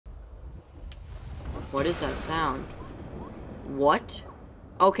What is that sound? What?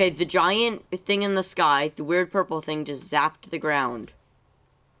 Okay, the giant thing in the sky, the weird purple thing, just zapped the ground.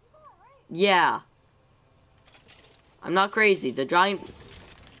 Yeah. I'm not crazy. The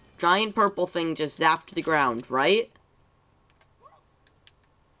giant purple thing just zapped the ground, right?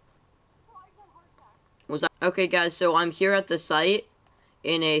 Was that okay, guys? So I'm here at the site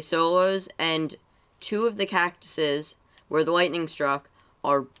in a solos, and two of the cactuses where the lightning struck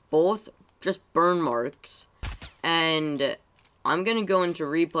are both just burn marks. And I'm gonna go into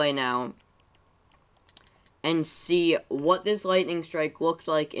replay now and see what this lightning strike looked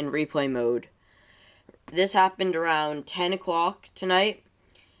like in replay mode. This happened around 10 o'clock tonight,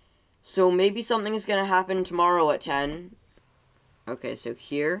 so maybe something is gonna happen tomorrow at 10. Okay, so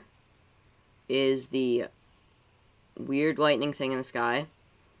here is the weird lightning thing in the sky,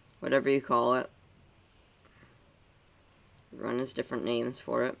 whatever you call it. Everyone has different names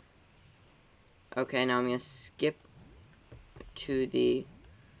for it. Okay, now I'm gonna skip to the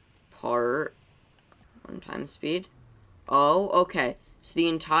part 1 speed. Oh, okay. So the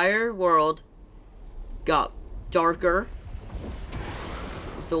entire world got darker.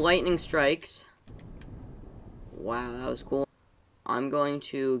 The lightning strikes. Wow, that was cool. I'm going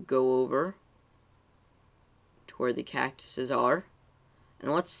to go over to where the cactuses are.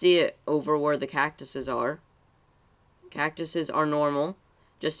 And let's see it over where the cactuses are. Cactuses are normal.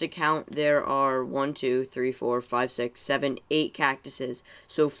 Just to count, there are 1, 2, 3, 4, 5, 6, 7, 8 cactuses.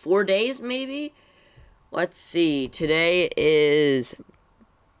 So 4 days, maybe? Let's see. Today is...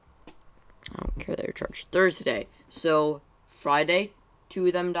 I don't care, they're charged. Thursday. So, Friday, 2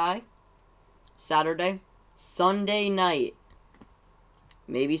 of them die. Saturday. Sunday night.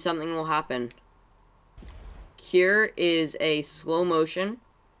 Maybe something will happen. Here is a slow motion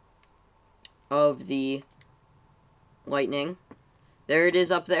of the lightning. There it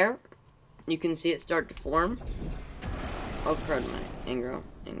is up there. You can see it start to form. Oh, crud, my angle.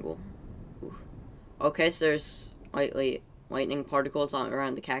 Oof. Okay, so there's lightning particles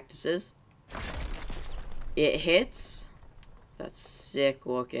around the cactuses. It hits. That's sick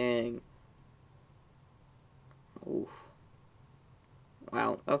looking. Ooh.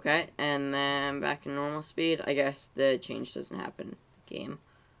 Wow, okay. And then back in normal speed. I guess the change doesn't happen. Game.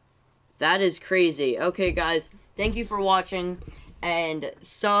 That is crazy. Okay, guys. Thank you for watching. And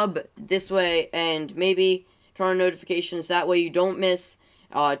sub this way. And maybe turn on notifications. That way you don't miss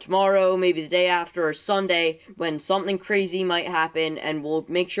tomorrow, maybe the day after, or Sunday, when something crazy might happen, and we'll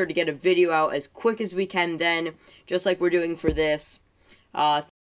make sure to get a video out as quick as we can then, just like we're doing for this.